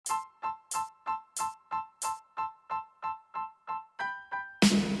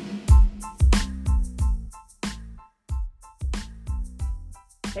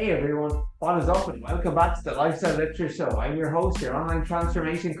Hey everyone, what is up and welcome back to the Lifestyle Literature Show. I'm your host, your online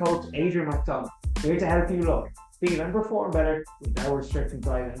transformation coach, Adrian McDonald, here to help you look, feel and perform better with no restrictive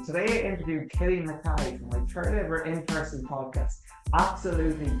diet. And today I interviewed Cillian McCahey for my third ever in-person podcast.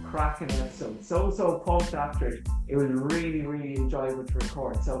 Absolutely cracking episode. So pumped after it. It was really enjoyable to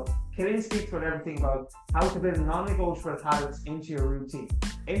record. So Cillian speaks about everything about how to build non-negotiable habits into your routine,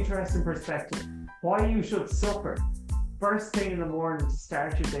 interesting perspective, why you should suffer first thing in the morning to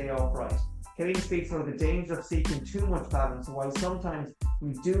start your day off right. Cillian speaks about the dangers of seeking too much balance and why sometimes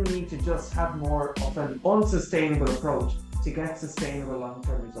we do need to just have more of an unsustainable approach to get sustainable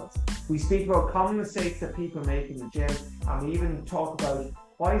long-term results. We speak about common mistakes that people make in the gym, and we even talk about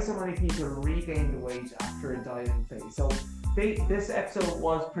why so many people regain the weight after a dieting phase. So this episode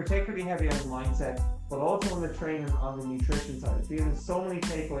was particularly heavy on the mindset, but also on the training, on the nutrition side. I feel there's so many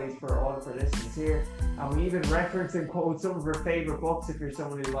takeaways for all of our listeners here, and we even reference and quote some of our favorite books if you're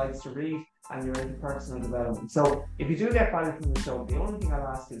someone who likes to read and you're into personal development. So if you do get value from the show, the only thing I'll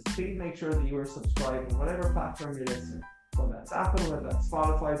ask is please make sure that you are subscribing, whatever platform you're listening, whether that's Apple, whether that's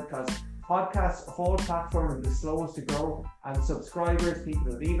Spotify, because podcasts, a whole platform is the slowest to grow, and subscribers,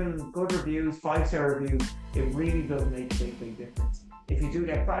 people that even good reviews, 5-star reviews, it really does make a big difference. If you do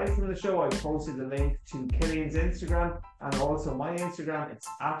get value from the show, I posted the link to Cillian's Instagram and also my Instagram. It's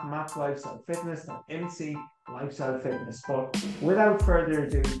at Mac Lifestyle Fitness and MC Lifestyle Fitness. But without further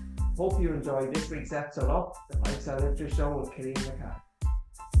ado, hope you enjoy this week's episode of the Lifestyle Literature Show with Cillian McCahey.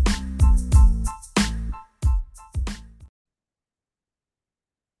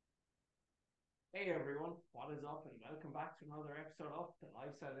 Hey everyone, what is up and welcome back to another episode of the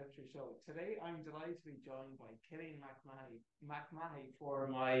Lifestyle Literature Show. Today I'm delighted to be joined by Cillian McCahey for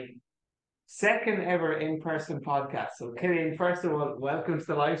my second ever in-person podcast. So Cillian, first of all, welcome to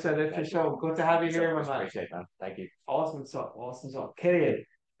the Lifestyle Literature Show. Good to have you here, my man. Appreciate that. Thank you. Awesome stuff. Cillian,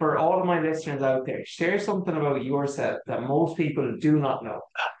 for all of my listeners out there, share something about yourself that most people do not know.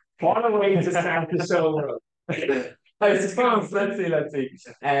 What a way to start the show, bro. I suppose. Let's see.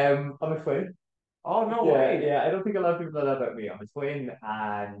 I'm a twin. Oh, no way. Yeah. I don't think a lot of people know that about me. I'm a twin,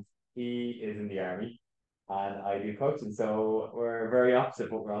 and he is in the army, and I do coaching. So we're very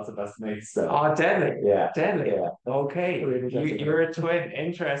opposite, but we're also best mates. So Oh, deadly. yeah, Deadly. yeah. Okay. You're a twin.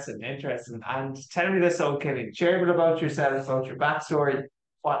 Interesting. And tell me this, Cillian. Share a bit about yourself, about your backstory,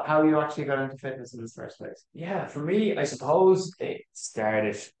 how you actually got into fitness in the first place. Yeah, for me, I suppose it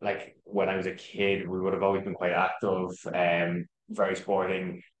started like when I was a kid. We would have always been quite active, very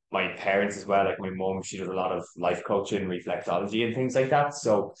sporting. My parents as well, like my mum, she does a lot of life coaching, reflexology, and things like that.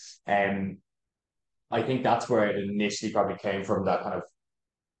 So, I think that's where it initially probably came from. That kind of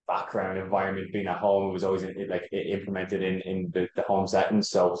background environment, being at home, it was always implemented in the home setting.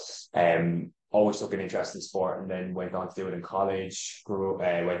 So, always took an interest in sport, and then went on to do it in college.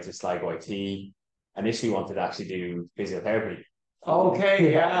 Went to Sligo IT. Initially wanted to actually do physiotherapy.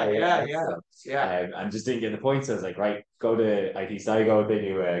 Okay, And just didn't get the points. So I was like, right, go to IT Sligo. They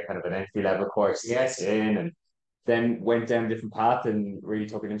do a kind of an entry level course. Yes. And then went down a different path and really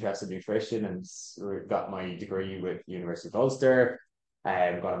took an interest in nutrition, and got my degree with University of Ulster.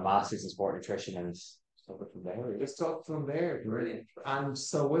 Got a master's in sport nutrition, and took it from there. Just talk from there. Brilliant. And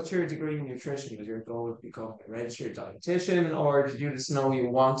so what's your degree in nutrition? Was your goal to become a registered dietitian, or did you just know you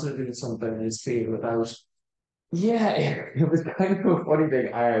wanted to do something in this field without? Yeah, it was kind of a funny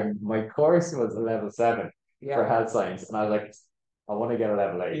thing. My course was a level 7 for health science, and I was like, I want to get a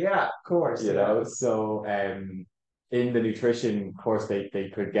level 8. Yeah, of course. You know, so in the nutrition course, they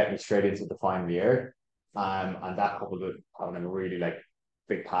could get me straight into the final year, and that coupled with having a really like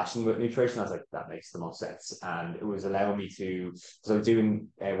big passion with nutrition, I was like, that makes the most sense, and it was allowing me to. So I was doing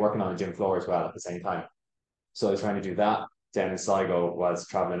working on the gym floor as well at the same time. So I was trying to do that down in Sligo, was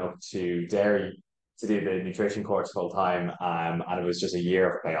traveling up to Derry to do the nutrition course full time, and it was just a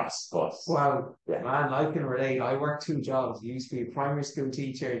year of chaos. But Well, yeah, man, I can relate. I worked 2 jobs. I used to be a primary school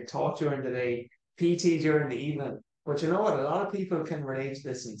teacher, taught during the day, PT during the evening. But you know what? A lot of people can relate to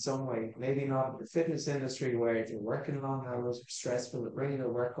this in some way. Maybe not in the fitness industry where they're working long hours, or stressful, bringing their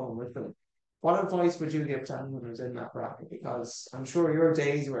work home with them. What advice would you give to anyone who's in that bracket? Because I'm sure your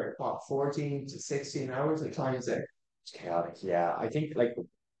days were, 14 to 16 hours at times there. it's chaotic. Yeah, I think like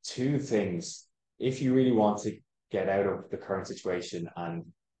two things. If you really want to get out of the current situation and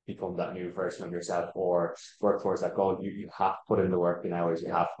become that new version of yourself, or work towards that goal, you have to put in the work in hours,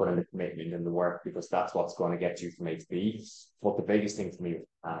 you have to put in the commitment in the work, because that's what's going to get you from A to B. But the biggest thing for me,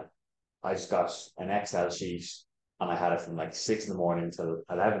 I just got an Excel sheet, and I had it from like 6 in the morning till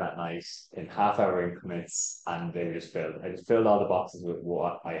 11 at night in half-hour increments, and they just filled. I just filled all the boxes with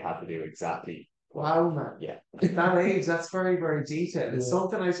what I had to do exactly Wow, man. Yeah. At that age, that's very, very detailed. It's Yeah.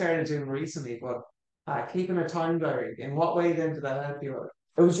 something I started doing recently, but keeping a time diary. In what way then did that help you out?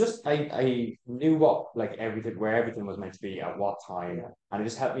 It was just I knew what like everything where everything was meant to be at what time, Yeah. and it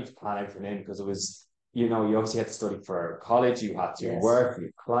just helped me to plan everything in because it was you obviously had to study for college, you had to Yes. work, you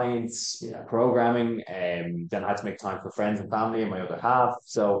had clients, Yeah. programming, and then I had to make time for friends and family and my other half.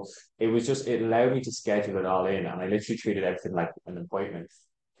 So it allowed me to schedule it all in, and I literally treated everything like an appointment.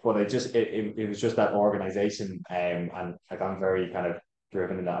 But it was just that organization, and like I'm very kind of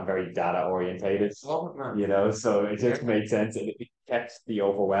driven in that. I'm very data orientated, Love it, man. so it Yeah. just made sense. It kept the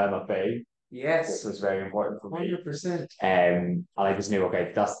overwhelm at bay. This Yes. was very important for me. 100%. And I just knew,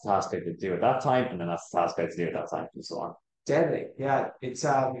 okay, that's the task I had to do at that time, and then that's the task I had to do at that time, and so on. Deadly. Yeah. It's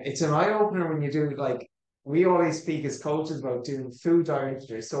an eye opener when you do like we always speak as coaches about doing food diaries,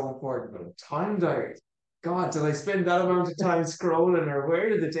 which are so important, but time diaries. God, did I spend that amount of time scrolling or where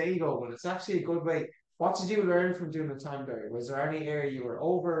did the day go? But it's actually a good way. What did you learn from doing a time diary? Was there any area you were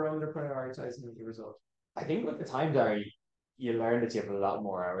over or under prioritizing as a result? I think with the time diary, you learn that you have a lot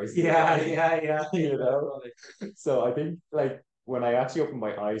more hours. Yeah, yeah, yeah. you know. So I think like when I actually opened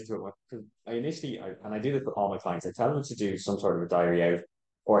my eyes to it, because and I do this with all my clients, I tell them to do some sort of a diary out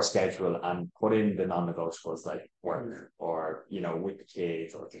or schedule and put in the non-negotiables like work or with the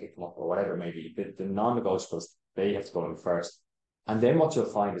kids or to pick them up or whatever it may be. The non-negotiables they have to go in first. And then what you'll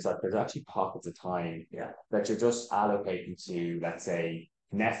find is that there's actually pockets of time that you're just allocating to, let's say,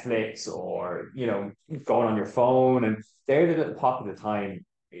 Netflix or going on your phone, and they're the little pocket of time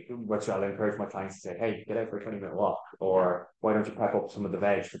which I'll encourage my clients to say, hey, get out for a 20-minute walk, or why don't you prep up some of the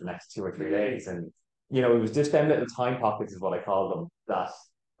veg for the next 2 or 3 days? And it was just them little time pockets is what I call them that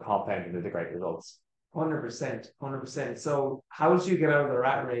compounded into great results. 100%, 100%. So how did you get out of the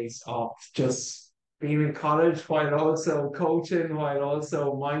rat race of just being in college while also coaching, while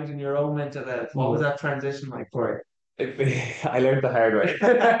also minding your own mental health? What was that transition like for I learned the hard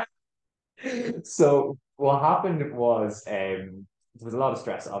way. So what happened was there was a lot of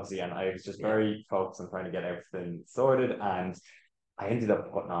stress, obviously, and I was just you? Yeah, very focused on trying to get everything sorted. And I ended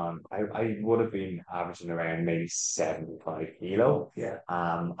up putting on, I would have been averaging around maybe 75 kilo. yeah.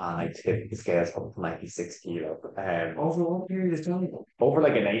 And I tipped the scales up to 96 kilo. Over what period of time? Over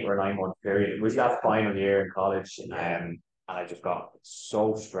like an 8 or 9 month period. It was Yeah, that final year in college. yeah. And I just got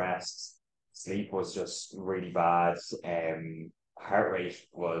so stressed. Sleep was just really bad. Heart rate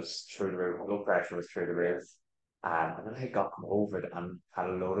was through the roof. Blood pressure was through the roof. And then I got COVID and had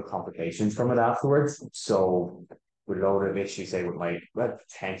a load of complications from it afterwards. So with a load of issues, say with my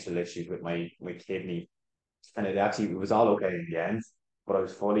potential issues with my kidney, and it was all okay in the end. But I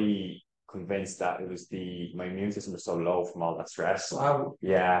was fully convinced that it was my immune system was so low from all that stress. Wow.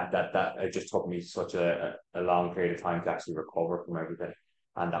 Yeah, that it just took me such a long period of time to actually recover from everything,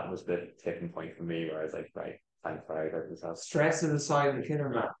 and that was the tipping point for me where I was like, right, thank God I got this out. Stress is the silent killer,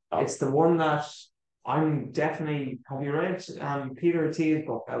 man. Oh, It's the one that I'm definitely. Have you read Peter Attia's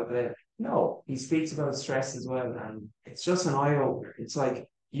book out there? no, He speaks about stress as well, and it's just an eye opener. It's like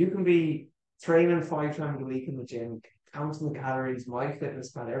you can be training 5 times a week in the gym, counting the calories, my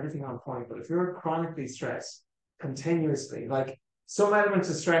fitness pal, everything on point. But if you're chronically stressed continuously, like some elements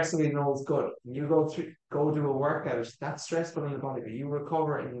of stress we know is good. When you go do a workout, that's stressful in the body, but you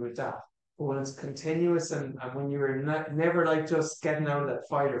recover and you adapt. But when it's continuous and when you're never like just getting out of that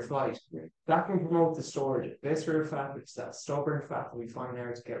fight or flight, that can promote the storage of visceral fat, which is that stubborn fat that we find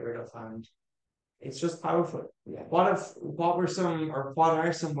hard to get rid of, and it's just powerful. yeah. What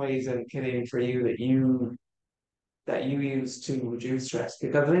are some ways in Cillian for you that you use to reduce stress?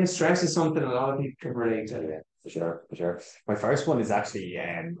 Because I think stress is something a lot of people can relate to. Yeah, for sure, for sure. My first one is actually,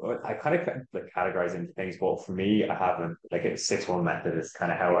 I kind of like categorize into things, but for me, I have like a 6-1 method is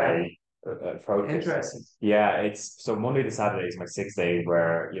kind of how I approach it. Interesting. Yeah, it's so Monday to Saturday is my 6 days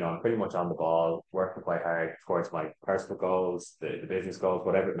where I'm pretty much on the ball, working quite hard towards my personal goals, the business goals,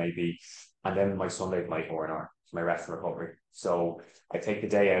 whatever it may be, and then my Sunday is my R&R, it's my rest and recovery. So I take the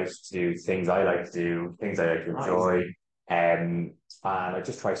day out to do things I like to do, things I like to Nice. enjoy. And I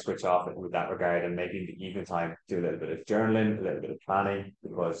just try to switch off with that regard, and maybe in the evening time do a little bit of journaling, a little bit of planning,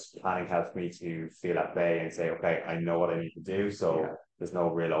 because planning helps me to feel at bay and say, okay, I know what I need to do, so there's no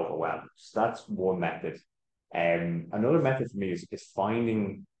real overwhelm. So that's one method. Another method for me is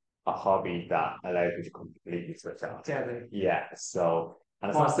finding a hobby that allows me to completely switch off. Deadly. Yeah, so and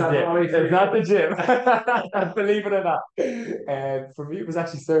it's What's not the that gym. hobby for It's you? not the gym. Believe it or not. For me, it was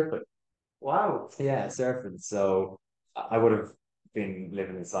actually surfing. Wow. Yeah, surfing. So I would have been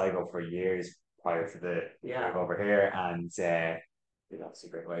living in Sligo for years prior to the Yeah. move over here, and obviously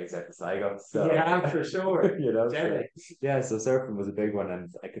great waves out to Sligo. So Yeah, for sure. so, Deadly. yeah, so surfing was a big one, and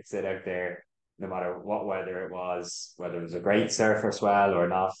I could sit out there no matter what weather it was, whether it was a great surf or swell or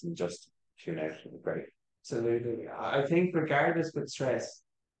not, and just tune out. It was great. Absolutely. I think regardless with stress,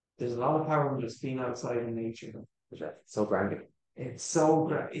 there's a lot of power in just being outside in nature. So grounding. It's so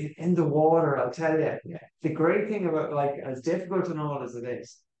great in the water, I'll tell you. Yeah. The great thing about like as difficult and all as it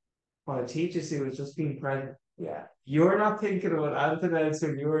is, what it teaches you is just being present. Yeah. You're not thinking about anything else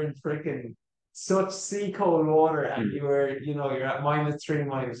when you're in freaking such sea cold water and you're at -3,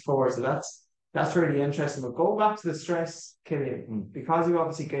 -4. So that's really interesting. But go back to the stress, Cillian, because you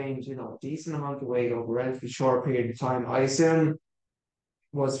obviously gained, a decent amount of weight over a relatively short period of time. I assume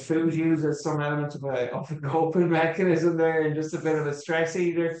was food used as some element of a coping mechanism there and just a bit of a stress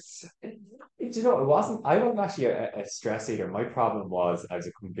eater? I wasn't actually a stress eater. My problem was I was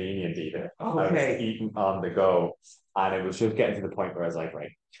a convenient eater. I was Okay. eating on the go, and it was just getting to the point where I was like,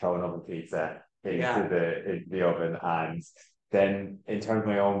 right, throw an oven pizza Yeah. into the oven. And then in terms of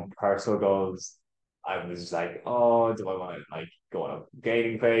my own personal goals, I was just like, oh, do I want to like go on a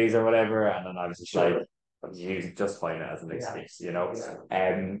gaining phase or whatever? And then I was just like, I'm justifying it as an Yeah. excuse, you know?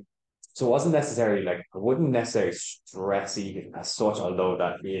 Yeah. So it wasn't necessarily like I wouldn't necessarily stress eating as such, although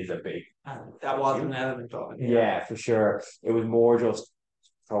that is a big And that was an element of it. yeah, for sure. It was more just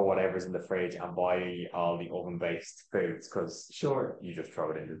throw whatever's in the fridge and buy all the oven based foods because Sure. you just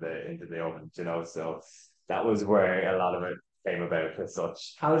throw it into the oven, you know. So that was where a lot of it came about as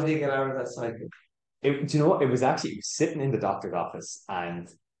such. How did you get out of that cycle? Do you know what? It was sitting in the doctor's office and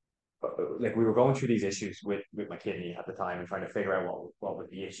like we were going through these issues with my kidney at the time and trying to figure out what was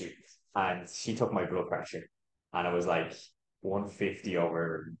the issue. And she took my blood pressure, and it was like 150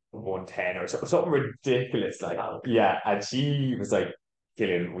 over 110 or something ridiculous. Like, yeah. And she was like,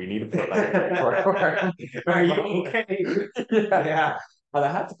 Cillian, we need to put like, Are you okay? yeah. Yeah. And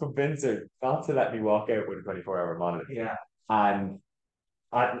I had to convince her not to let me walk out with a 24-hour monitor. Yeah. And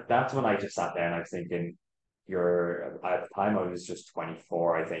that's when I just sat there and I was thinking, at the time I was just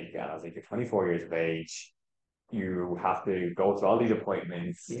 24, I think, and I was like, you're 24 years of age. You have to go to all these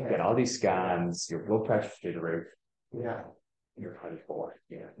appointments, get all these scans, your blood pressure through the roof. Yeah. You're 24,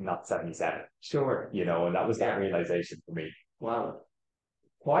 not 77. Sure. And that was that realization for me. Wow.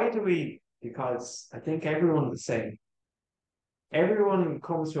 Why do we? Because I think everyone's the same. Everyone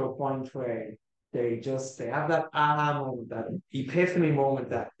comes to a point where they have that aha moment, that epiphany moment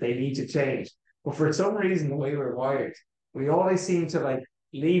that they need to change. But for some reason, the way we're wired, we always seem to like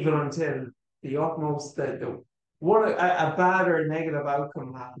leave it until the utmost the what a bad or a negative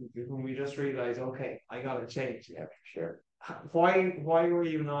outcome happens when we just realize, okay, I gotta change. Yeah, for sure. Why were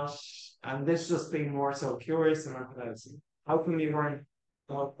you not? And this just being more so curious than anything else. How come you weren't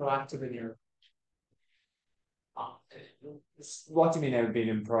more proactive in your What do you mean now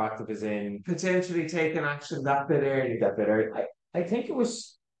being proactive is in potentially taking action that bit early? that bit early? I think it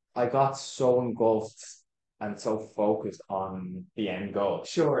was I got so engulfed and so focused on the end goal.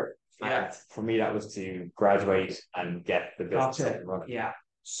 Sure. Yeah. And for me, that was to graduate and get the business up Gotcha. and running. Yeah.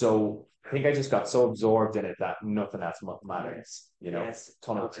 So I think I just got so absorbed in it that nothing else matters. Yes.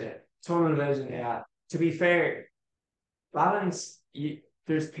 Tunnel Gotcha. Tunnel vision. Yeah. To be fair, balance.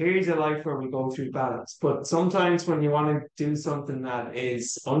 There's periods of life where we go through balance, but sometimes when you want to do something that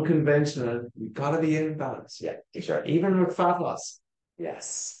is unconventional, you've got to be in balance. Yeah, for sure. Even with fat loss.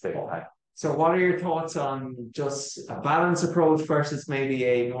 Yes, big time. So, what are your thoughts on just a balanced approach versus maybe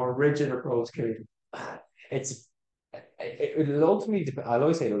a more rigid approach, Kieran? It's it'll ultimately I'll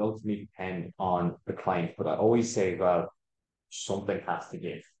always say it'll ultimately depend on the client, but I always say, well, something has to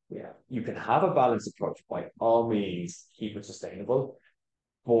give. Yeah. You can have a balanced approach by all means, keep it sustainable,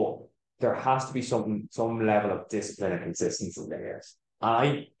 but there has to be some level of discipline and consistency there. And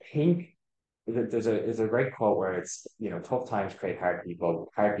I think that there's a great quote where it's tough times create hard people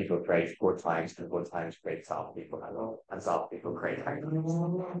create good times, and good times create soft people, and soft people create hard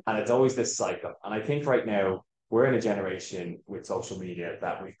times. And it's always this cycle. And I think right now we're in a generation with social media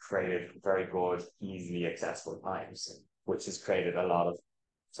that we've created very good, easily accessible times, which has created a lot of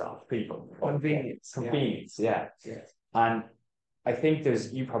soft people. Convenience, yeah. And I think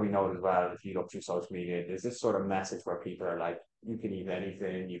you probably know it as well if you look through social media, there's this sort of message where people are like, you can eat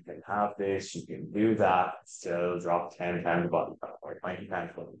anything, you can have this, you can do that, still drop 10 pounds of body fat or 20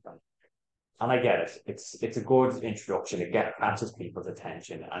 pounds of body fat. And I get it. It's a good introduction. It catches people's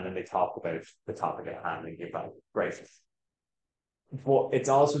attention, and then they talk about the topic at hand and give that great. But it's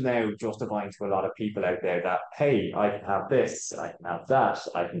also now justifying to a lot of people out there that, hey, I can have this, I can have that,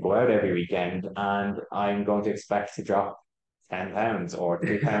 I can go out every weekend, and I'm going to expect to drop 10 pounds or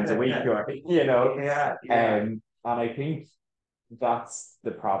 2 pounds a week, or Yeah. And I think that's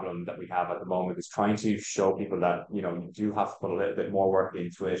the problem that we have at the moment is trying to show people that you do have to put a little bit more work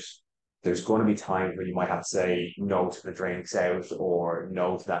into it. there's going to be times where you might have to say no to the drinks out or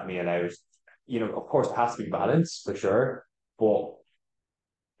no to that meal out. Of course, it has to be balanced for sure, but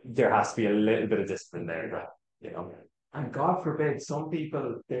there has to be a little bit of discipline there, you know. And God forbid, some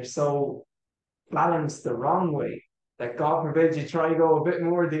people, they're so balanced the wrong way. Like, God forbid you try to go a bit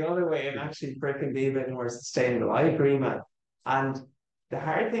more the other way and actually freaking be a bit more sustainable. I agree, man. And the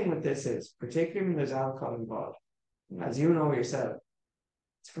hard thing with this is, particularly when there's alcohol involved, as you know yourself,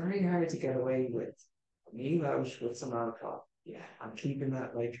 it's very hard to get away with a meal out with some alcohol. Yeah, and keeping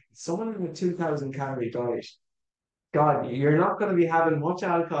that, like, someone with 2,000 calorie diet, God, you're not going to be having much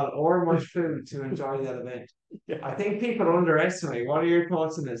alcohol or much food to enjoy that event. I think people underestimate. What are your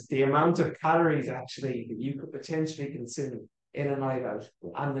thoughts on this? The amount of calories actually that you could potentially consume in a night out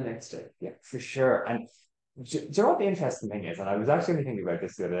and the next day. Yeah, for sure. And do you know what the interesting thing is? And I was actually thinking about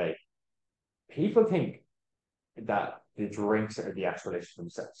this the other day. People think that the drinks are the actual issue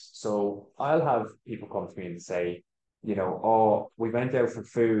themselves. So I'll have people come to me and say, oh, we went out for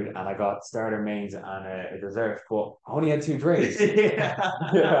food and I got starter mains and a dessert, but I only had two drinks.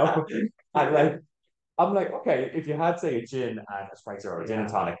 Yeah. And I'm like, okay, if you had, say, a gin and a spritzer or a gin and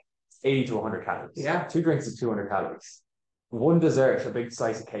tonic, 80 to 100 calories. Yeah. Two drinks is 200 calories. One dessert, a big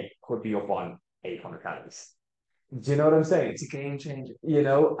slice of cake, could be up on 800 calories. Do you know what I'm saying? It's a game changer.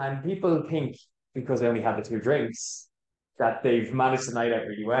 And people think because they only had the two drinks that they've managed the night out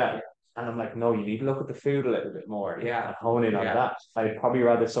really well. And I'm like, no, you need to look at the food a little bit more and hone in on that. I'd probably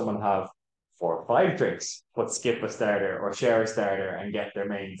rather someone have 4 or 5 drinks, but skip a starter or share a starter and get their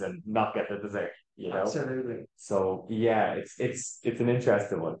mains and not get the dessert. Absolutely. So yeah, it's an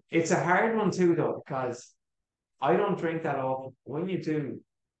interesting one. It's a hard one too, though, because I don't drink that often. When you do,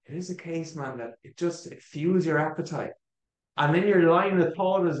 it is a case, man, that it fuels your appetite. And then you're line of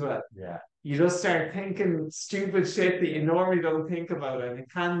thought as well. Yeah. You just start thinking stupid shit that you normally don't think about, and it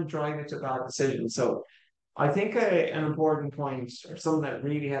can drive you to bad decisions. So I think an important point, or something that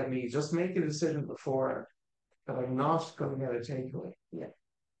really helped me, is just make a decision before that I'm not going to get a takeaway. Yeah.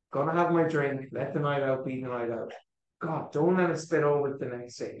 Gonna have my drink, let the night out be the night out. God, don't let it spit over the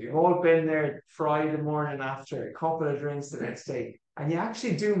next day. We've all been there Friday morning after a couple of drinks the next day, and you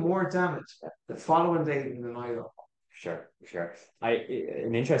actually do more damage the following day than the night out. Sure.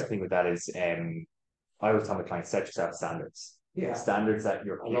 An interesting thing with that is I always tell my clients, set yourself standards. Yeah. Standards that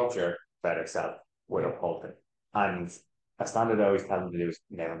your future better self would uphold it. And a standard I always tell them to do is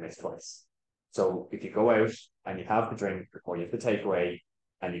never miss twice. So if you go out and you have the drink or you have the takeaway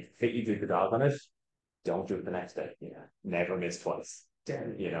and you completely do the dog on it, don't do it the next day. Yeah. Never miss twice.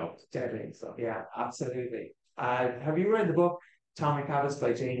 Deadly. Deadly. So yeah, absolutely. Have you read the book Atomic Habits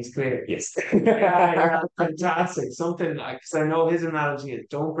by James Clear? Yes. yeah, fantastic. Something like, because I know his analogy is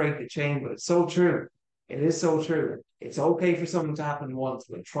don't break the chain, but it's so true. It is so true. It's okay for something to happen once,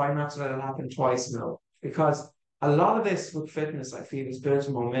 but try not to let it happen twice, because a lot of this with fitness, I feel, is built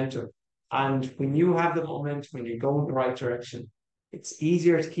on momentum. And when you have the momentum, when you go in the right direction, it's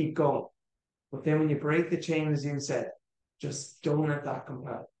easier to keep going. But then when you break the chain, as you said, just don't let that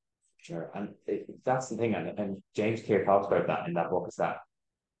compel. Sure. And that's the thing. And James Clear talks about that in that book, is that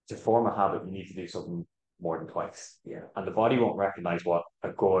to form a habit, you need to do something more than twice. Yeah. And the body won't recognize what a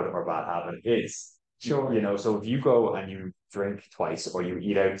good or bad habit is. Sure. So if you go and you drink twice or you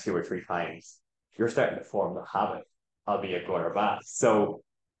eat out 2 or 3 times, you're starting to form the habit, albeit good or bad. So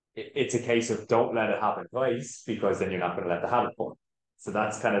it's a case of don't let it happen twice, because then you're not going to let the habit form. So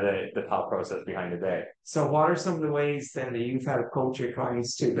that's kind of the thought process behind it there. So what are some of the ways then that you've had to coach your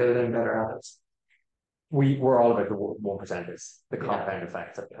clients to build in better habits? We're all about the 1%ers, the compound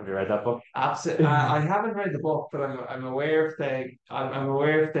effect. Have you read that book? Absolutely. I haven't read the book, but I'm aware of the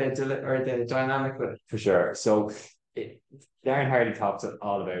dynamic with it. For sure. So Darren Hardy talks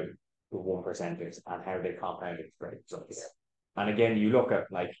all about the 1%ers and how they compound into great results. And again, you look at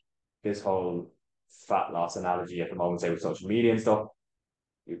like this whole fat loss analogy at the moment, say with social media and stuff.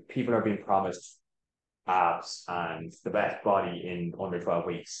 People are being promised abs and the best body in under 12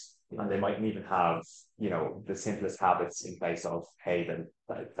 weeks. And they mightn't even have, the simplest habits in place of, hey, then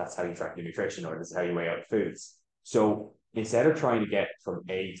that's how you track your nutrition, or this is how you weigh out foods. So instead of trying to get from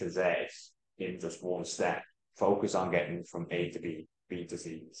A to Z in just one step, focus on getting from A to B, B to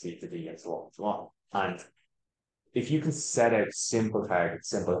C, C to D, and so on and so on. And if you can set out simple targets,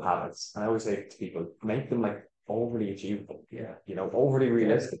 simple habits, and I always say to people, make them like overly achievable, overly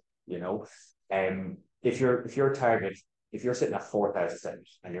realistic, if your target, if you're sitting at 4,000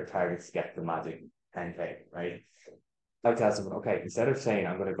 steps and your target is to get the magic 10K, right? I tell someone, okay, instead of saying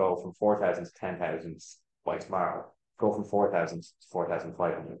I'm going to go from 4,000 to 10,000 by tomorrow, go from 4,000 to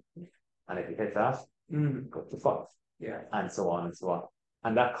 4,500. And if you hit that, go to 5. Yeah. And so on and so on.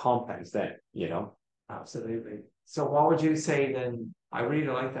 And that compounds then, you know. Absolutely. So what would you say then? I really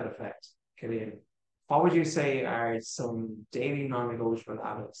like that effect, Cillian. What would you say are some daily non-negotiable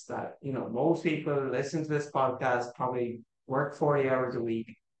habits that, most people listen to this podcast, probably work 40 hours a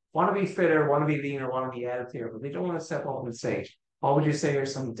week, want to be fitter, want to be leaner, want to be healthier, but they don't want to step up on stage. What would you say are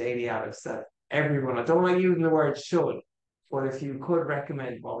some daily habits that everyone, I don't like using the word should, but if you could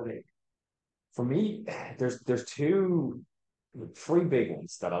recommend, what would they be? For me, there's three big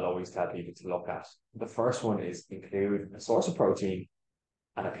ones that I'll always tell people to look at. The first one is include a source of protein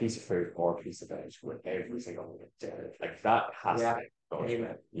and a piece of fruit or a piece of veg with every single dinner. Like that has to be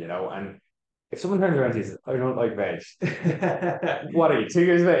Amen. and if someone turns around and says, I don't like veg, what are you, 2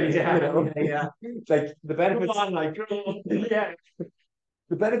 years late? Yeah. Like the benefits Come on, like, yeah.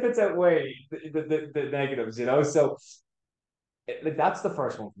 The benefits outweigh the negatives, So like that's the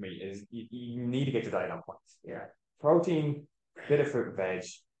first one for me is you need to get your diet on point. Yeah. Protein, bit of fruit and veg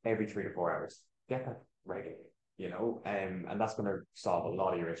every 3 to 4 hours. Get that regularly, and that's going to solve a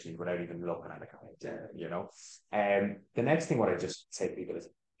lot of your issues without even looking at it, the next thing what I just say to people is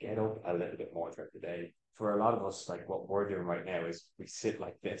get up a little bit more throughout the day. For a lot of us, like what we're doing right now is we sit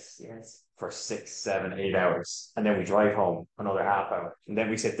like this for 6, 7, 8 hours, and then we drive home another half hour, and then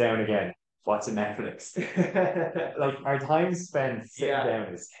we sit down again, watching Netflix. Like our time spent sitting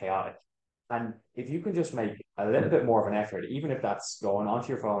down is chaotic. And if you can just make a little bit more of an effort, even if that's going onto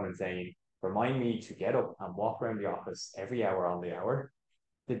your phone and saying, remind me to get up and walk around the office every hour on the hour,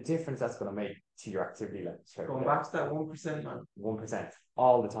 the difference that's going to make to your activity levels. Going back to that 1%, man. 1%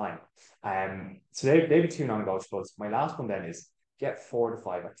 all the time. So they be two non-negotiables. My last one then is get 4 to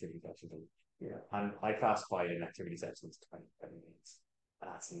 5 activity sessions a week. Yeah. And I classify an activity session as 20 minutes. And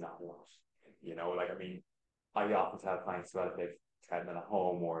that's not a lot. I often tell clients, well, if they've treadmill at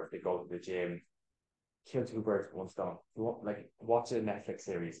home or if they go to the gym, kill two birds with one stone. Like watch a Netflix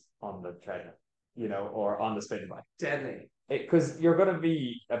series on the treadmill, or on the spin bike. Deadly. Because you're going to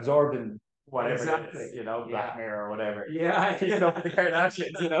be absorbed in whatever exactly. it is, Black Mirror or whatever. Yeah. The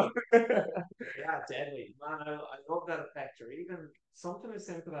Kardashians, Yeah, deadly. Man, I love that effect. Or even something as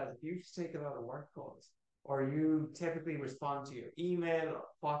simple as if you just take a lot of work calls or you typically respond to your email or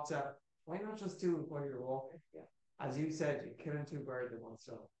WhatsApp, why not just do it while you're walking? Yeah. As you said, you're killing two birds with one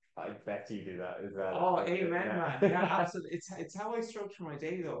stone. I bet you do that as well. Oh, amen, man. Yeah, absolutely. It's how I structure my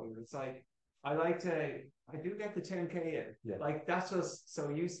day though. It's like I do get the 10K in. Yeah. Like that's just so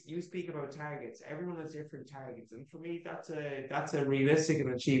you speak about targets. Everyone has different targets, and for me that's a realistic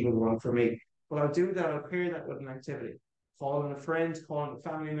and achievable one for me. But I'll do that. I'll pair that with an activity. Calling a friend, calling a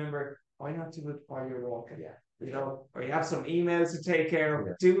family member. Why not do it while you're walking? Yeah. Or you have some emails to take care of.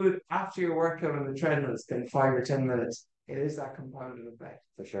 Yeah. Do it after your workout on the treadmill. Spend 5 or 10 minutes. It is that compounded effect.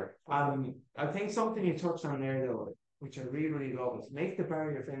 For sure. I think something you touched on there though, which I really, really love, is make the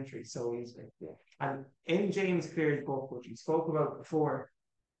barrier of entry so easy. Yeah. And in James Clear's book, which he spoke about before,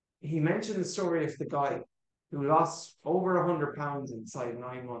 he mentioned the story of the guy who lost over 100 pounds inside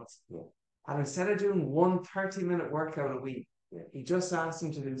 9 months. Yeah. And instead of doing one 30-minute workout a week, he just asked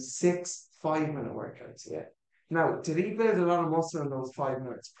him to do 6 5-minute workouts. Yeah. Now, did he build a lot of muscle in those 5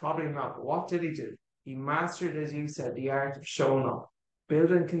 minutes? Probably not. But what did he do? He mastered, as you said, the art of showing up,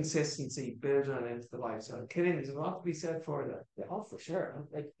 building consistency, building it into the lifestyle. Cillian, there's a lot to be said for that. Yeah, oh, for sure.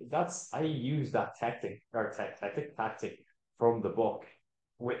 Like I use that tactic from the book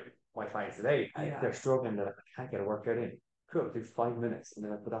with my clients today. Yeah. They're struggling that I can't get a workout in. Cool, do 5 minutes, and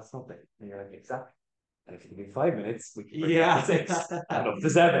they're like, but that's something. And you're like, exactly. And if you can do 5 minutes, we can bring it up to 6, and up to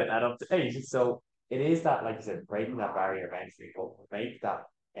 7, and up to 8. So it is that, like you said, breaking that barrier of entry, but make that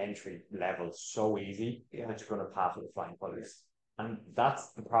entry level so easy that you're going to pass with flying colors. And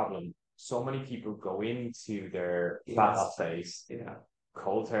that's the problem. So many people go into their fat loss phase,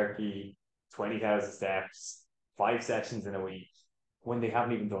 cold turkey, 20,000 steps, 5 sessions in a week, when they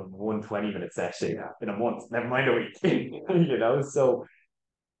haven't even done one 20-minute session in a month, never mind a week. So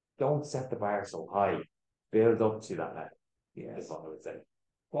don't set the bar so high. Build up to that level. Yes. That's what I would say.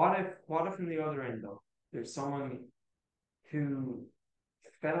 What if from the other end though, there's someone who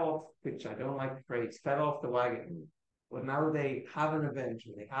fell off, which I don't like the phrase, fell off the wagon, but now they have an event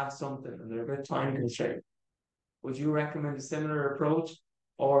or they have something and they're a bit time constrained. Would you recommend a similar approach,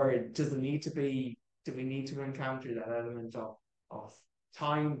 or do we need to encounter that element of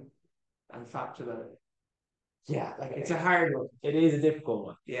time and factor that in? Yeah, like it's a hard one. It is a difficult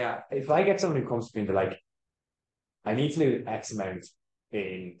one. Yeah. If I get somebody who comes to me and they're like, I need to do X amount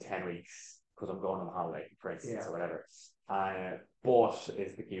in 10 weeks because I'm going on holiday, for instance, or whatever. But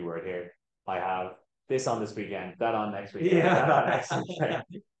is the key word here. I have this on this weekend, that on next weekend, that on next weekend.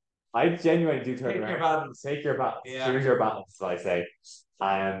 I genuinely do turn Take your around. balance. Take your balance. Yeah. Choose your balance, I say.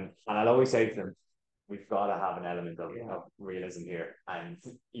 And I'll always say to them, we've got to have an element Yeah. of realism here. And,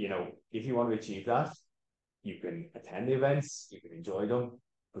 if you want to achieve that, you can attend the events, you can enjoy them,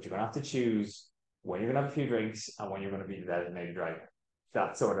 but you're going to have to choose when you're going to have a few drinks and when you're going to be the designated driver.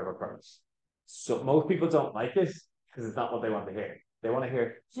 That sort of approach. So most people don't like it because it's not what they want to hear. They want to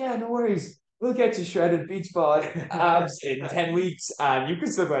hear, yeah, no worries. We'll get you shredded beach ball abs in 10 weeks and you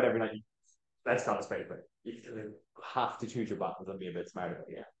can still go out every night. Let's call it straight away. You have to choose your battles and be a bit smarter about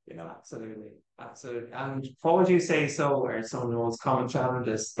it. Absolutely, absolutely. And what would you say are some of the most common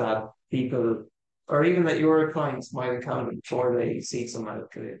challenges that people, or even that your clients might encounter before they seek some medical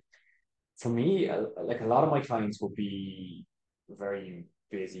career? For me, like a lot of my clients will be very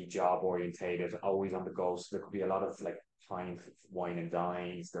busy, job orientated, always on the go. So there could be a lot of like time for wine and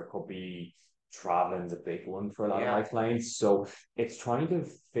dines. There could be traveling's a big one for a lot of my clients. So it's trying to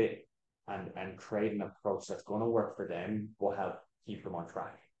fit and create an approach that's going to work for them will help keep them on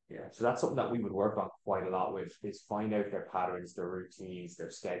track. Yeah. So that's something that we would work on quite a lot with is find out their patterns, their routines,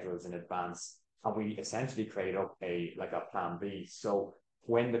 their schedules in advance. And we essentially create up a plan B. So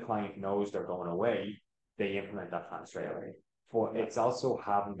when the client knows they're going away, they implement that plan straight away. But it's also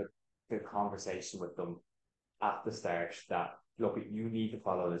having the conversation with them at the start that, look, you need to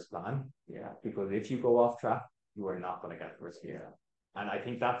follow this plan. Yeah. Because if you go off track, you are not going to get the result. Yeah. And I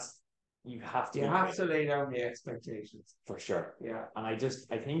think you have to lay down the expectations. for sure. Yeah. And I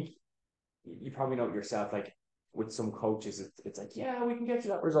think you probably know it yourself, like with some coaches, it's like, yeah, we can get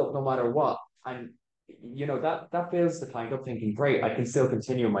you that result no matter what. And that builds the client up thinking, great, I can still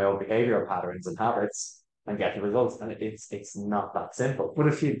continue my old behavioral patterns and habits and get the results. And it's not that simple. But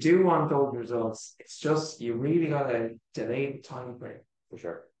if you do want those results, it's just you really gotta delay the time frame. For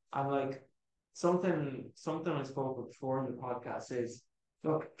sure. And like something I spoke of before in the podcast is,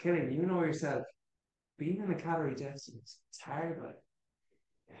 look, Cillian, you know yourself, being in a calorie deficit, it's hard.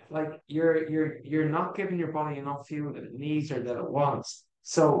 Like you're not giving your body enough fuel that it needs or that it wants.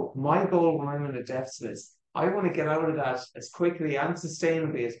 So my goal when I'm in a deficit is I want to get out of that as quickly and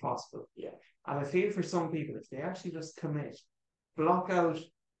sustainably as possible. Yeah. And I feel for some people, if they actually just commit, block out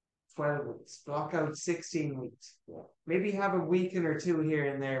 12 weeks, block out 16 weeks, maybe have a weekend or two here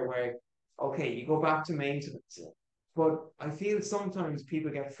and there where, okay, you go back to maintenance. Yeah. But I feel sometimes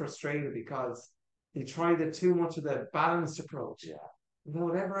people get frustrated because they try too much of the balanced approach. Yeah.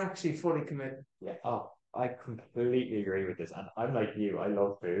 Without ever actually fully committing. Yeah. Oh, I completely agree with this. And I'm like you, I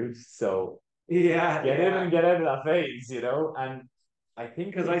love food. So get in and get out of that phase, And I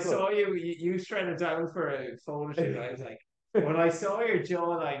think because I saw you shredded down for a photo shoot. I was like, when I saw your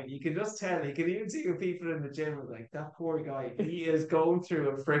jawline, you can just tell. You can even see the people in the gym was like, that poor guy. He is going through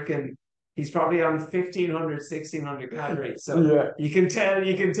a freaking. He's probably on 1,500, 1,600 calories. So you can tell when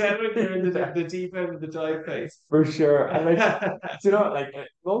you're in the deep end of the diet phase. For sure. And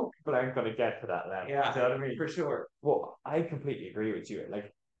most people aren't going to get to that level. Yeah, do you know what I mean? For sure. Well, I completely agree with you.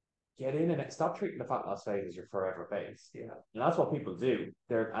 Like, get in and stop treating the fat loss phase as your forever phase. Yeah. And that's what people do.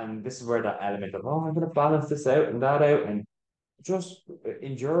 And this is where that element of, I'm going to balance this out and that out and just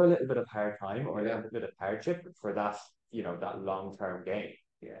endure a little bit of hard time or a little bit of hardship for that, that long-term gain.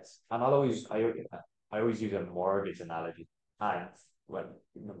 Yes. And I always use a mortgage analogy. And well,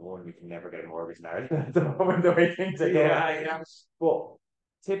 number one, we can never get a mortgage now at the moment the way things are going. Yeah. But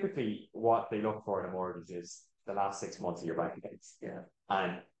typically what they look for in a mortgage is the last 6 months of your bank accounts. Yeah.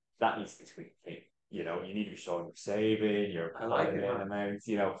 And that needs to be tweaked. You need to be showing your saving, your amounts,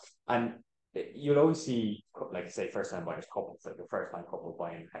 and you'll always see, like say first time buyers couples, like the first time couple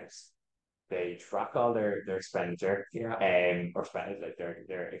buying a house. They track all their expenditure, or spend like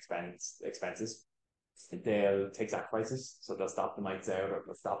their expenses. They'll take sacrifices, so they'll stop the nights out or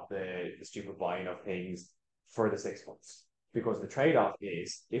they'll stop the stupid buying of things for the 6 months. Because the trade-off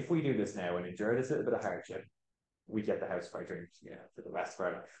is if we do this now and endure this little bit of hardship, we get the house of our dreams, for the rest of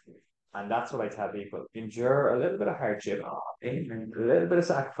our life. And that's what I tell people: endure a little bit of hardship, a little bit of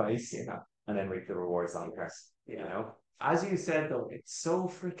sacrifice, and then reap the rewards on the As you said, though, it's so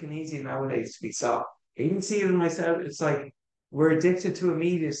freaking easy nowadays to be soft. Even see it in myself, it's like we're addicted to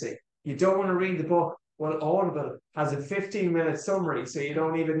immediacy. You don't want to read the book. Well, Audible has a 15-minute summary, so you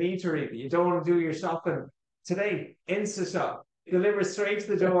don't even need to read it. You don't want to do your shopping. Today, InstaShop, deliver straight to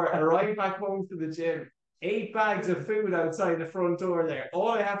the door, arrive back home to the gym. 8 bags of food outside the front door there. All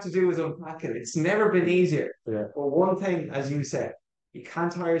I have to do is unpack it. It's never been easier. Yeah. But one thing, as you said, you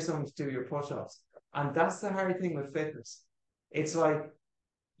can't hire someone to do your push-ups. And that's the hard thing with fitness. It's like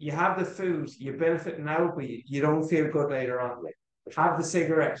you have the food, you benefit now, but you don't feel good later on. Have the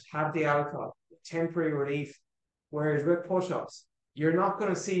cigarette, have the alcohol, temporary relief. Whereas with push-ups, you're not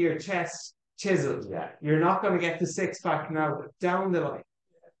going to see your chest chiseled. Yeah, You're not going to get the six pack now, but down the line.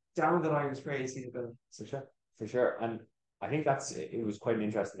 Down the line is crazy. But for sure, for sure. And I think it was quite an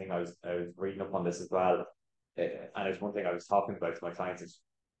interesting thing. I was reading up on this as well, and it's one thing I was talking about to my clients is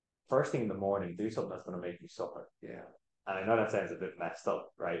first thing in the morning, do something that's going to make you suffer. yeah, And I know that sounds a bit messed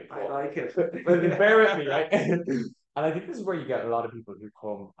up, right? I like it. But bear with me, right? And I think this is where you get a lot of people who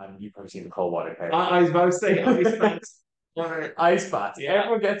come, and you've probably seen the cold water pair. I was about to say ice baths. Ice baths. Yeah.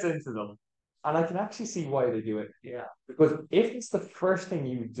 Everyone gets into them. And I can actually see why they do it. Yeah. Because if it's the first thing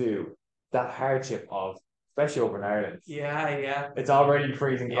you do, that hardship of, especially over in Ireland, Yeah. it's already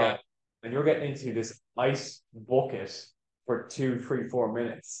freezing cold. Yeah. And you're getting into this ice bucket for 2, 3, 4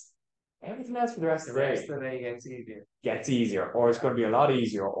 minutes. Everything else for the rest of the day gets easier. Gets easier, or it's going to be a lot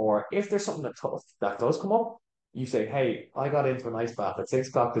easier. Or if there's something that does come up, you say, "Hey, I got into an ice bath at 6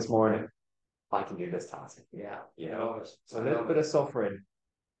 o'clock this morning. I can do this task." Yeah, You I know, love it. so a little bit of suffering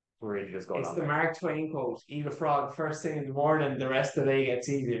really does go It's along the there. Mark Twain quote: "Eat a frog first thing in the morning, the rest of the day gets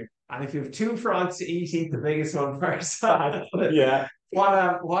easier." And if you have two frogs to eat the biggest one first. Yeah.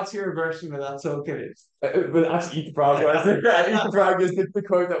 What's your version of that? So good. But actually, eat the frog. Eat the frog is the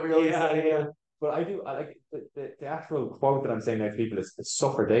quote that we always say. Yeah. But I like the actual quote that I'm saying now to people is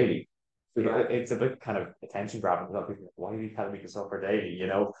suffer daily. Yeah. It's a bit kind of attention grabbing. A lot of people, why are you telling me to suffer daily? You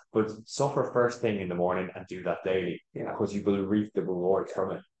know, but suffer first thing in the morning and do that daily. Yeah. Because you will reap the rewards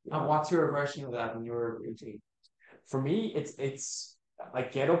from it. And what's your version of that in your routine? For me, it's I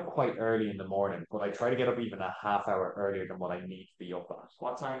get up quite early in the morning, but I try to get up even a half hour earlier than what I need to be up at.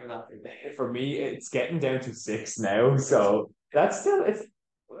 What time is that? For me, it's getting down to 6 now, so that's still it's.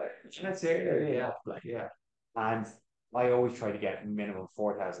 That's it. Yeah. Like, Yeah. and I always try to get minimum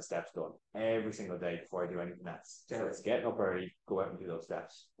 4,000 steps done every single day before I do anything else. So it's getting up early, go out and do those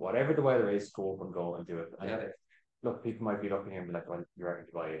steps. Whatever the weather is, go up and go and do it. And look, people might be looking here and be like, "Well, you're ready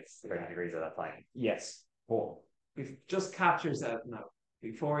to buy it. 30 degrees at that time." Yes, but just catch yourself now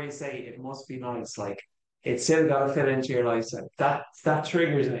before you say it must be nice. Like it's still got to fit into your lifestyle. That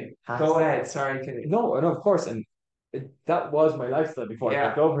triggers me. Go ahead. Sorry, kidding. No, and of course, and that was my lifestyle before I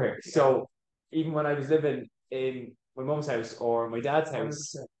got over here. So even when I was living in my mum's house or my dad's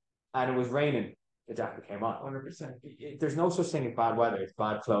house, 100%. and it was raining, the jacket came on. 100%. There's no such thing as bad weather; it's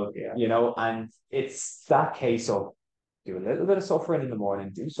bad clothes. Yeah. You know, and it's that case of do a little bit of suffering in the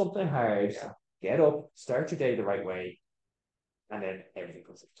morning, do something hard, get up, start your day the right way, and then everything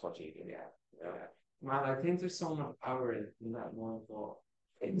comes into touch easier. Yeah. Man, I think there's so much power in that one goal.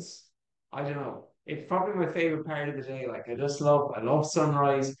 I don't know. It's probably my favorite part of the day. Like I love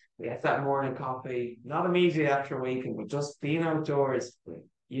sunrise. We get that morning coffee, not immediately after waking, but just being outdoors.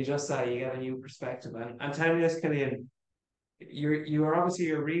 You just you get a new perspective. And tell me this, Cillian,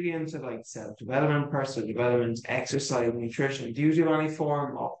 you're really into like self-development, personal development, exercise, nutrition. Do you do any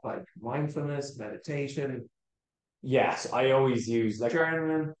form of like mindfulness, meditation? Yes, I always use like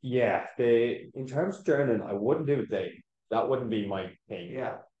journaling. Yeah, in terms of journaling, I wouldn't do it daily. That wouldn't be my thing.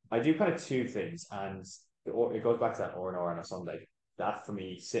 Yeah. I do kind of two things, and it goes back to that R&R on a Sunday. That for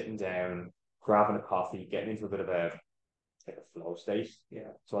me, sitting down, grabbing a coffee, getting into a bit of a like a flow state. Yeah.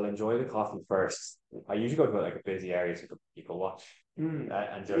 So I'll enjoy the coffee first. I usually go to like a busy area so you can watch and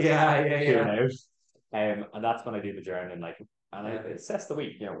just tune out. And that's when I do the journaling, like, and I assess the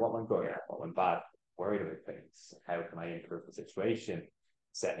week. You know, what went good, what went bad, worried about things, how can I improve the situation,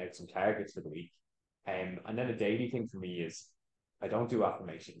 setting out some targets for the week. And then a daily thing for me is I don't do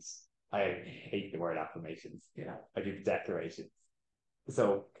affirmations. I hate the word affirmations. Yeah. I do declarations.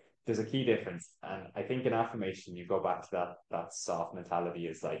 So there's a key difference. And I think in affirmation, you go back to that soft mentality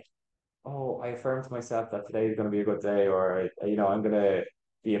is like, oh, I affirm to myself that today is going to be a good day, or, you know, I'm going to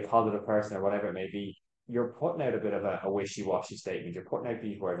be a positive person or whatever it may be. You're putting out a bit of a wishy-washy statement. You're putting out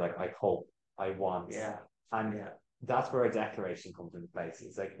these words like, I hope, I want. Yeah. And that's where a declaration comes into place.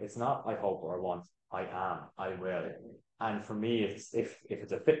 It's like, it's not I hope or I want, I am, I will. And for me, it's if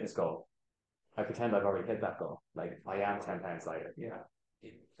it's a fitness goal, I pretend I've already hit that goal. Like I am 10 pounds lighter. Yeah.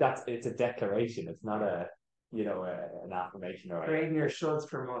 It's a declaration. It's not an affirmation or trading your shoulds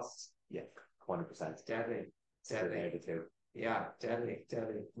for musts. Yeah, 100%. Deadly. Yeah, deadly.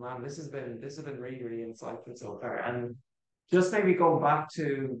 Man, this has been really, really insightful so far. And just maybe going back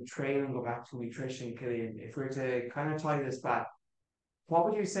to training, go back to nutrition, Cillian, if we're to kind of tie this back, what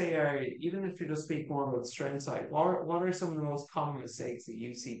would you say are, even if you just speak more about strength side, what are some of the most common mistakes that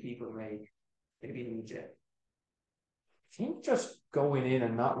you see people make maybe in the gym? I think just going in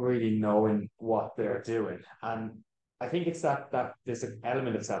and not really knowing what they're doing. And I think it's that there's an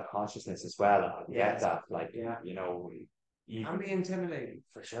element of self-consciousness as well. You know, can be intimidating.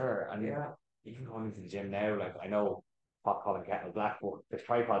 For sure. And even going into the gym now, like I know pot calling kettle black, but there's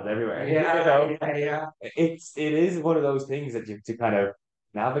tripods everywhere. It is one of those things that you have to kind of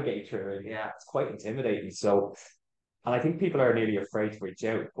navigate through, and it's quite intimidating. So, and I think people are nearly afraid to reach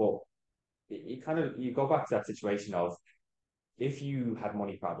out, but you go back to that situation of, if you had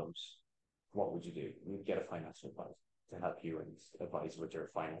money problems, what would you do? You'd get a financial advisor to help you and advise with your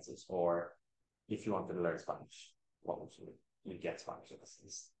finances. Or if you wanted to learn Spanish, what would you do? You'd get Spanish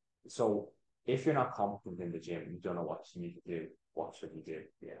lessons. So if you're not competent in the gym, you don't know what you need to do, what should you do?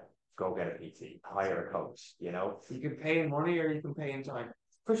 Go get a PT, hire a coach, You can pay in money or you can pay in time.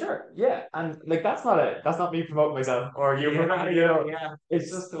 For sure, yeah, and like that's not me promoting myself or you, it's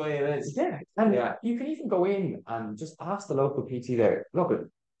just the way it is. And you can even go in and just ask the local PT there. Look,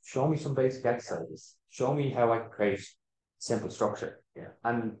 show me some basic exercises. Show me how I can create simple structure.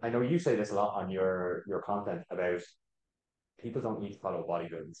 And I know you say this a lot on your content about people don't need to follow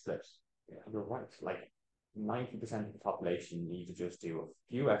bodybuilding splits. You're right. Like 90% of the population need to just do a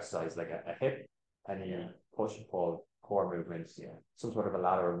few exercises, like a hip and a push and pull core movements, some sort of a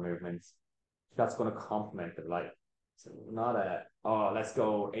lateral movement that's going to complement the life. So not let's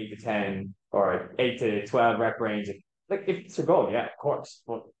go 8 to 10 or 8 to 12 rep range. Like if it's your goal, of course.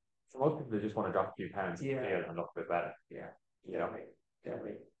 But for most people, they just want to drop a few pounds and feel and look a bit better.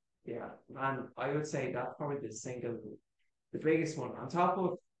 Definitely. And I would say that's probably the biggest one. On top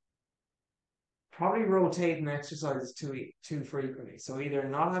of probably rotating exercises too frequently. So either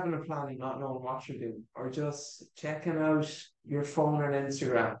not having a plan and not knowing what you're doing, or just checking out your phone and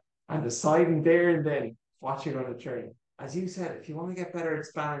Instagram and deciding there and then what you're going to train. As you said, if you want to get better at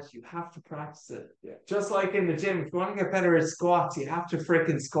Spanish, you have to practice it. Just like in the gym, if you want to get better at squats, you have to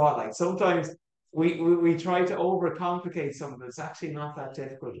freaking squat. Like sometimes we try to overcomplicate something. It's actually not that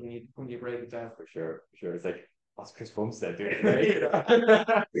difficult when you break it down. For sure. It's like, what's Chris Bumstead doing today? But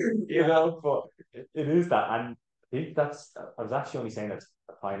it is that. And I think I was actually only saying that to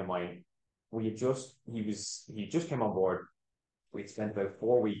a client of mine. He just came on board. We'd spent about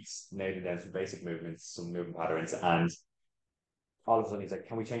 4 weeks nailing down some basic movements, some movement patterns, and all of a sudden he's like,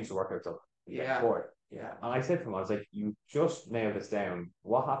 can we change the workouts up? And I said to him, I was like, you just nailed this down.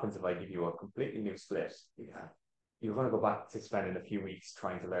 What happens if I give you a completely new split? You're going to go back to spending a few weeks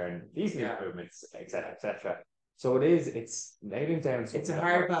trying to learn these new movements, etc., etc. So it's nailing down. It's a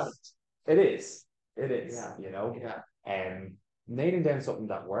hard balance. It is. Nailing down something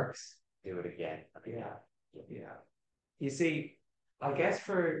that works, do it again. You see, I guess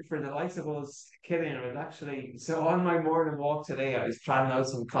for the likes of us, Cillian, was actually, so on my morning walk today, I was planning out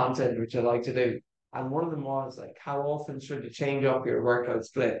some content which I like to do. And one of them was like, how often should you change up your workout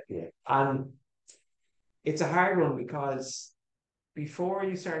split? And it's a hard one because before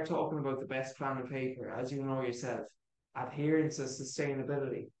you start talking about the best plan on paper, as you know yourself, adherence and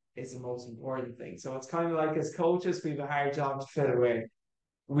sustainability is the most important thing. So it's kind of like, as coaches, we have a hard job to fit away.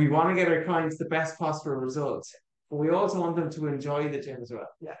 We want to get our clients the best possible results, but we also want them to enjoy the gym as well.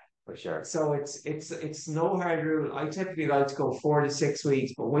 For sure. So it's no hard rule. I typically like to go 4 to 6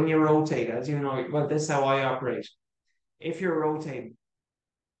 weeks, but when you rotate, as you know, well, this is how I operate. If you're rotating,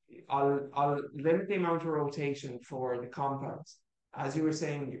 I'll limit the amount of rotation for the compounds. As you were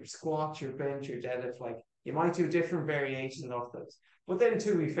saying, your squat, your bench, your deadlift, like you might do different variations of those. But then,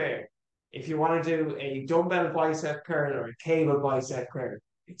 to be fair, if you want to do a dumbbell bicep curl or a cable bicep curl,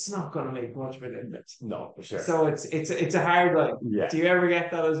 it's not going to make much of a difference. No, for sure. So it's a hard line. Do you ever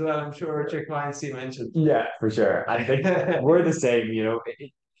get that as well? I'm sure with your clients you mentioned. Yeah, for sure. I think we're the same.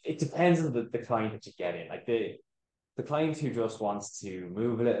 It depends on the client that you get in. Like the client who just wants to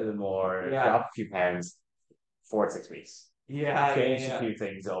move a little bit more, drop a few pounds, 4 to 6 weeks. Change a few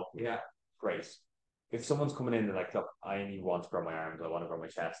things up. Great. If someone's coming in and like, look, I only want to grow my arms, I want to grow my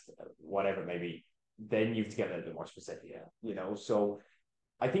chest, whatever it may be, then you have to get a little bit more specific. So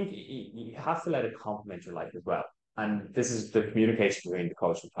I think you have to let it complement your life as well. And this is the communication between the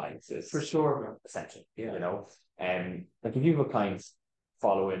coach and clients is for sure essential. Like if you have a client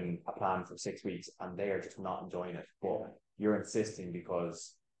following a plan for 6 weeks and they are just not enjoying it, but you're insisting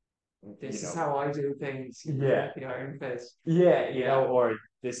because this is how I do things. The Iron Fist. Or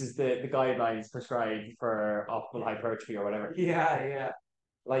this is the guidelines prescribed for optimal hypertrophy or whatever.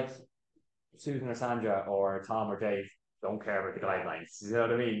 Like Susan or Sandra or Tom or Dave don't care about the guidelines. You know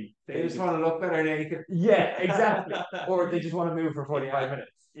what I mean? They just want to look better naked. Yeah, exactly. Or they just want to move for 45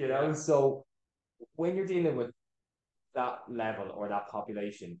 minutes. So when you're dealing with that level or that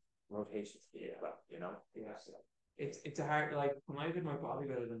population, rotations So it's a hard, like when I did my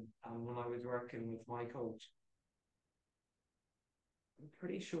bodybuilding and when I was working with my coach, I'm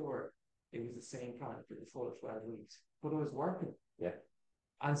pretty sure it was the same plan for the full 12 weeks, but it was working. Yeah.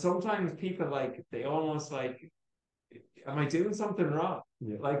 And sometimes people they almost am I doing something wrong?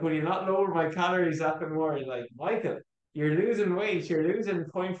 Yeah. Like, will you not lower my calories that bit more? Like, Michael, you're losing weight, you're losing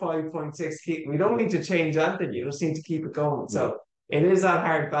 0.5, 0.6 We don't need to change anything. You just need to keep it going. So it is that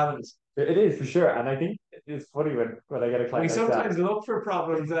hard balance. It is for sure. And I think it's funny when I get a We client like sometimes look for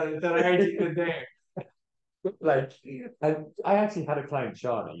problems that aren't even there. that. Like, and I actually had a client,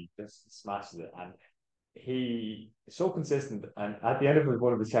 Sean, he just smashes it. And he is so consistent. And at the end of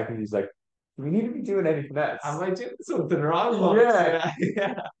one of his check-ins, he's like, do we need to be doing anything else? Am I doing something wrong, Mom? Yeah.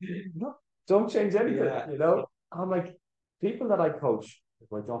 Yeah. No, don't change anything, Yeah. you know? I'm like, people that I coach,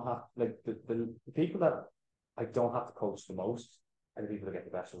 who I don't have, like, the people that I don't have to coach the most are the people that get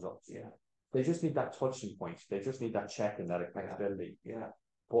the best results. Yeah. They just need that touching point. They just need that check and that accountability. Yeah.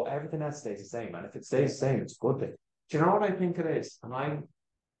 But everything else stays the same. And if it stays the same, it's a good thing. Do you know what I think it is? And I'm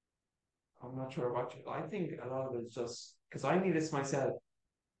not sure what you, I think a lot of it's just because I need this myself.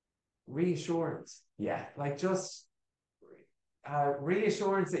 Reassurance. Yeah. Like just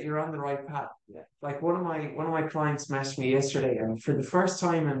reassurance that you're on the right path. Yeah. Like one of my clients messaged me yesterday, and for the first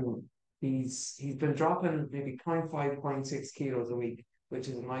time in he's been dropping maybe 0.5, 0.6 kilos a week, which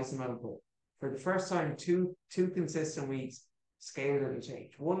is a nice amount of weight. For the first time, two consistent weeks, scale didn't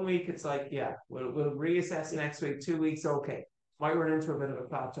change. 1 week it's like, yeah, we'll reassess next week. 2 weeks, okay. Might run into a bit of a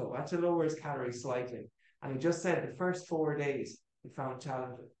plateau. Had to lower his calories slightly. And he just said the first 4 days he found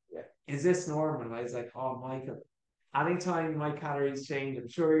challenging. Yeah. Is this normal? And I was like, oh, Michael, anytime my calories change, I'm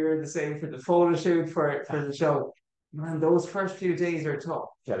sure you're the same for the photo shoot for the show. Man, those first few days are tough.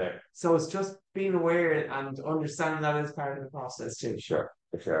 Yeah, there. So it's just being aware and understanding that is part of the process too. Sure,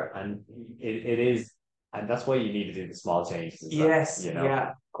 for sure. And it is, and that's why you need to do the small changes. Yes, you know,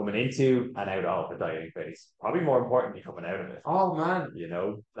 yeah. coming into and out of the dieting phase. Probably more importantly, coming out of it. Oh man, You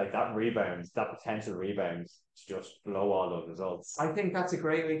know, like that rebound, that potential rebound to just blow all those results. I think that's a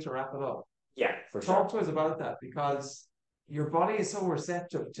great way to wrap it up. Yeah, for Talk sure. to us about that because your body is so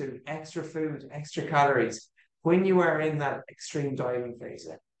receptive to extra food, extra calories when you are in that extreme dieting phase.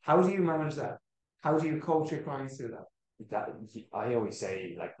 How do you manage that? How do you coach your clients through that? That I always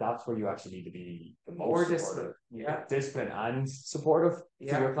say, like that's where you actually need to be the More most discipline. supportive. Yeah. Discipline and supportive to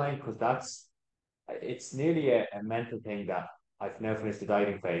Yeah. your client because it's nearly a mental thing that I've now finished the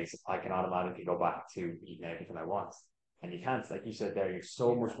dieting phase. I can automatically go back to eating everything I want, and you can't. Like you said there, you're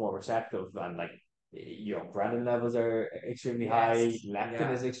so much more receptive, and like ghrelin levels are extremely high,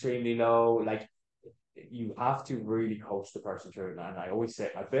 leptin is extremely low. Like you have to really coach the person through it. And I always say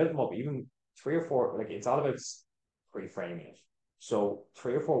I build them up even 3 or 4. Like it's all about reframing it. So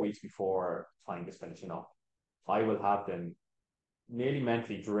 3 or 4 weeks before time is finishing up, I will have them nearly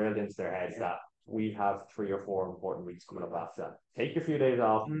mentally drilled into their heads that we have 3 or 4 important weeks coming up after that. Take a few days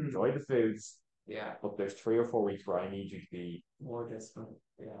off, enjoy the foods. Yeah. But there's 3 or 4 weeks where I need you to be more disciplined.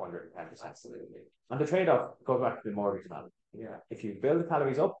 110%. Absolutely. And the trade-off goes back to the mortgage analogy. Yeah. If you build the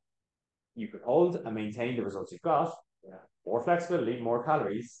calories up, you can hold and maintain the results you've got. Yeah. More flexibility, more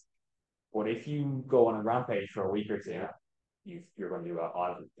calories. But if you go on a rampage for a week or two, you're going to do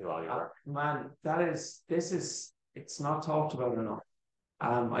all your work. Man, it's not talked about enough.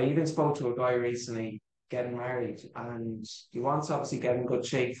 I even spoke to a guy recently getting married, and he wants to obviously get in good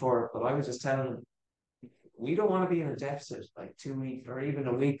shape for it. But I was just telling him, we don't want to be in a deficit like 2 weeks or even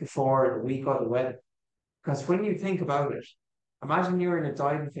a week before the week of the wedding. Because when you think about it, imagine you're in a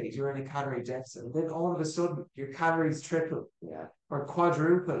dieting phase, you're in a calorie deficit, and then all of a sudden your calories triple or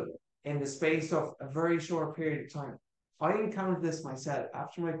quadruple in the space of a very short period of time. I encountered this myself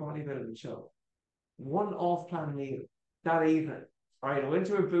after my bodybuilding show. One off-plan meal that evening. Right, I went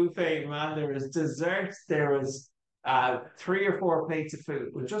to a buffet, man. There was desserts, there was 3 or 4 plates of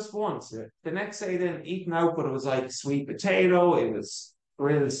food, but just once. Yeah. The next day, then eating out, but it was like sweet potato, it was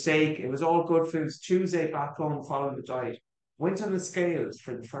grilled steak, it was all good foods. Tuesday back home, following the diet. Went on the scales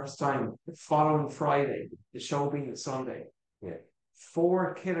for the first time the following Friday, the show being the Sunday. Yeah.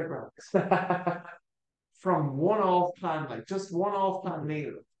 4 kilograms from one off plan, like just one off plan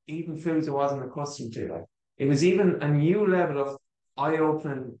meal, eating foods I wasn't accustomed to. Like it was even a new level of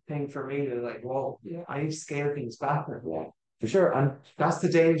eye-opening thing for me to like, whoa, I need to scale things back. Yeah, for sure. And that's the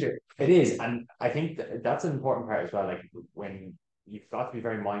danger. It is. And I think that's an important part as well. Like when you've got to be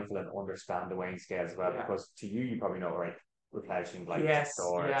very mindful and understand the weighing scale as well, because to you probably know, right, replenishing like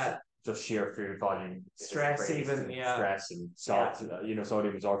just sheer food volume, stress, even stress and salt,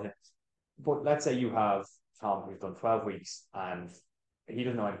 sodium absorption. But let's say you have Tom who's done 12 weeks and he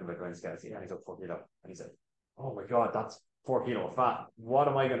doesn't know anything about weighing scales, and he's up 4 kilo, and he's like, oh my god, that's 4 kilo of fat. What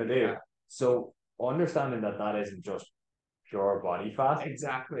am I going to do? Yeah. So understanding that isn't just pure body fat,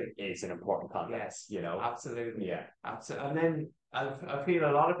 exactly, is an important concept. Yes, absolutely, yeah, absolutely. And then I feel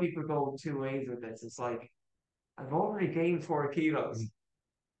a lot of people go 2 ways with this. It's like I've already gained 4 kilos.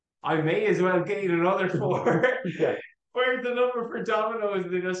 I may as well gain another four. Yeah, Where's the number for Domino's?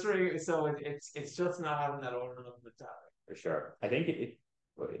 They just ring it. So it's just not having that overload mentality. for sure. I think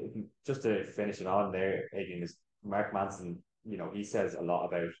just to finish it on there, Adrian, is Mark Manson, he says a lot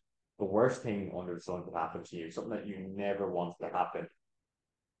about the worst thing under the sun could happen to you, something that you never want to happen.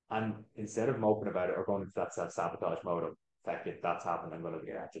 And instead of moping about it or going into that self-sabotage mode of, "Heck, if that's happened, I'm going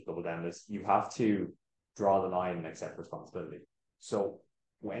to just double down this," you have to draw the line and accept responsibility. So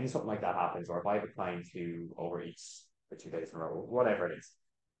when something like that happens, or if I have a client who overeats for 2 days in a row, whatever it is,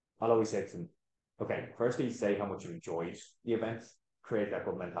 I'll always say to them, okay, firstly, say how much you enjoyed the event, create that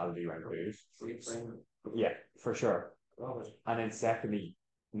good mentality around food. Yeah, for sure. And then secondly,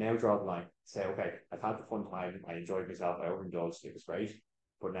 now draw the line. Say, okay, I've had the fun time, I enjoyed myself, I overindulged, it was great,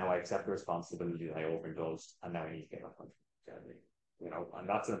 but now I accept the responsibility that I overindulged, and now I need to get back on track. And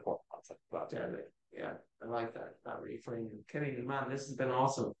that's an important concept. Yeah, I like that reframing. Killian, man, this has been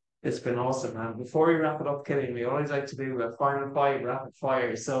awesome. It's been awesome, man. Before we wrap it up, Killian, we always like to do a final five rapid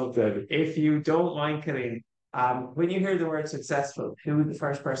fire. So if you don't mind, Killian, when you hear the word successful, who is the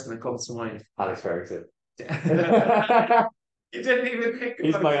first person that comes to mind? Alex Ferguson. You didn't even think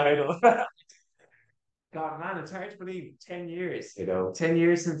He's about my it. idol. God, man, it's hard to believe. 10 years. 10 10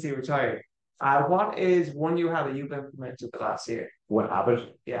 years since he retired. What is one you have that you've implemented the last year? One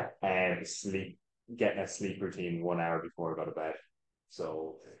habit. Yeah. Sleep. Getting a sleep routine 1 hour before I go to bed.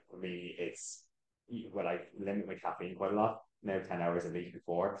 So for me, it's I limit my caffeine quite a lot. Now 10 hours a week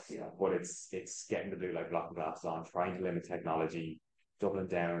before. Yeah. But it's getting the blue light blocking glasses on, trying to limit technology, doubling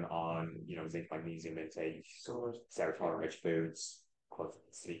down on zinc magnesium intake, serotonin rich foods. Because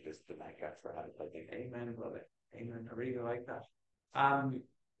sleep is the mega for health, I think. Amen, brother. Amen. I really like that.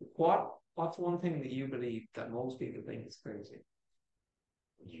 What's one thing that you believe that most people think is crazy?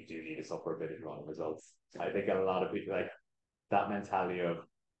 You do need to suffer a bit of wrong results. I think a lot of people like that mentality of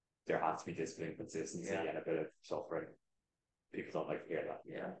there has to be discipline, consistency, and a bit of suffering. People don't like to hear that.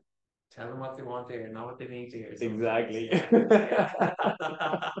 Yeah. Tell them what they want to hear, not what they need to hear. Exactly.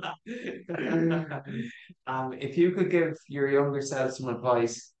 If you could give your younger self some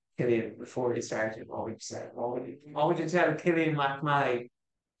advice, Cillian, before you started, what would you say? What would you tell Cillian McCahey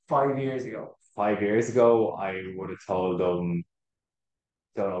 5 years ago? 5 years ago, I would have told them,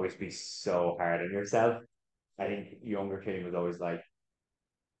 don't always be so hard on yourself. I think younger Cillian was always like,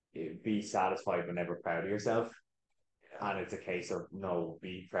 be satisfied but never proud of yourself. And it's a case of, no,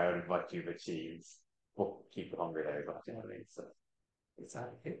 be proud of what you've achieved, but keep the hunger there. So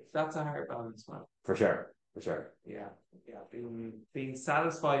that's a hard balance, man. For sure. Yeah. Being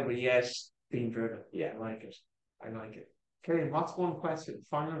satisfied, but yet being driven. Yeah. I like it. Cillian, what's one question?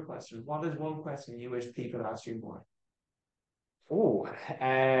 Final question. What is one question you wish people asked you more? Oh,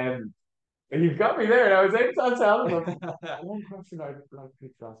 you've got me there. I was able to tell them. One question I'd like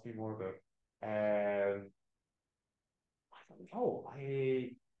people to ask me more about. I don't know.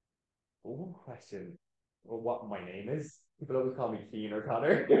 One question. Well, what my name is. People always call me Keen or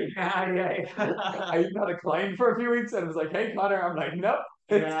Connor. Yeah. I even had a client for a few weeks and I was like, "Hey, Connor." I'm like, "Nope,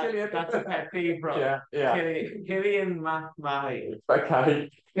 it's Cillian." That's a pet peeve, bro. Yeah. Cillian McCahey. McCahey.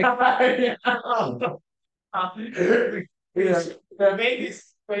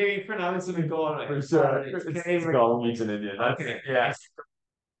 Maybe pronounce it and go on it. For sure. It's Golden means an Indian. Okay. Yeah.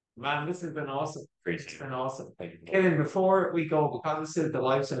 Man, this has been awesome. It's been awesome. Thank you. Cillian, before we go, because this is the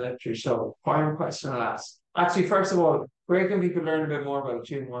Lifestyle Lecture Show, final question I'll ask. Actually, first of all, where can people learn a bit more about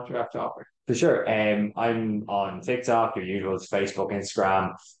you and what you have to offer? For sure. I'm on TikTok, your usual Facebook,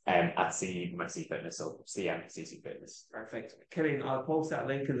 Instagram, at CMC Fitness, so CMCC Fitness. Perfect. Cillian, I'll post that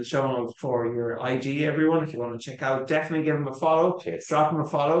link in the show notes for your IG, everyone. If you want to check out, definitely give him a follow. Cheers. Drop him a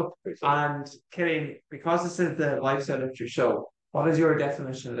follow. Appreciate and Cillian, because this is the Lifestyle Lecture Show, what is your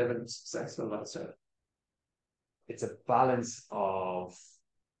definition of living a successful lifestyle? It's a balance of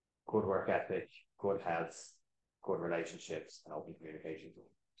good work ethic, good health, good relationships, and open communication.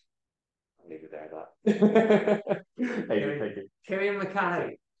 I'll leave it there. Thank you. Cillian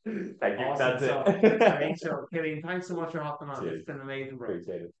McCahey. Thank you. Awesome. That's it. Great show. Cillian, thanks so much for hopping on. Cheers. It's been amazing, bro.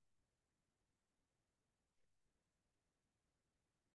 Appreciate it.